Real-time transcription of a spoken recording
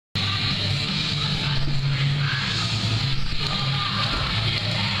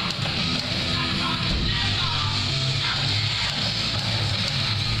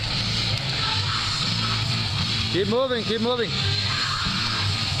Keep moving, keep moving.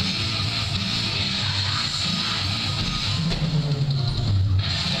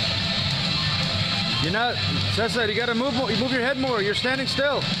 You're not, Cesar, you gotta move more. You move your head more. You're standing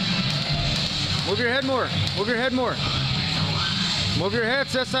still. Move your head more. Move your head more. Move your head,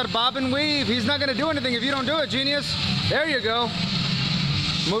 Cesar. Bob and weave. He's not gonna do anything if you don't do it, genius. There you go.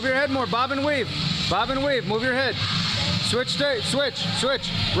 Move your head more. Bob and weave. Bob and weave. Move your head. Switch, switch,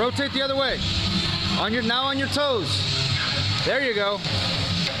 switch. Rotate the other way. Now on your toes. There you go.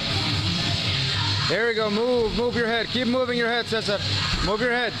 There you go. Move your head. Keep moving your head, Cesar. Move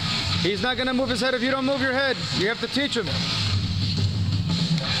your head. He's not gonna move his head if you don't move your head. You have to teach him.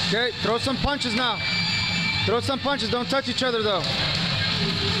 Okay, throw some punches now. Throw some punches. Don't touch each other though.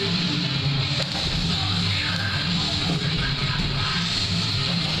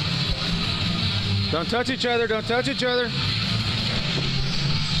 Don't touch each other. Don't touch each other.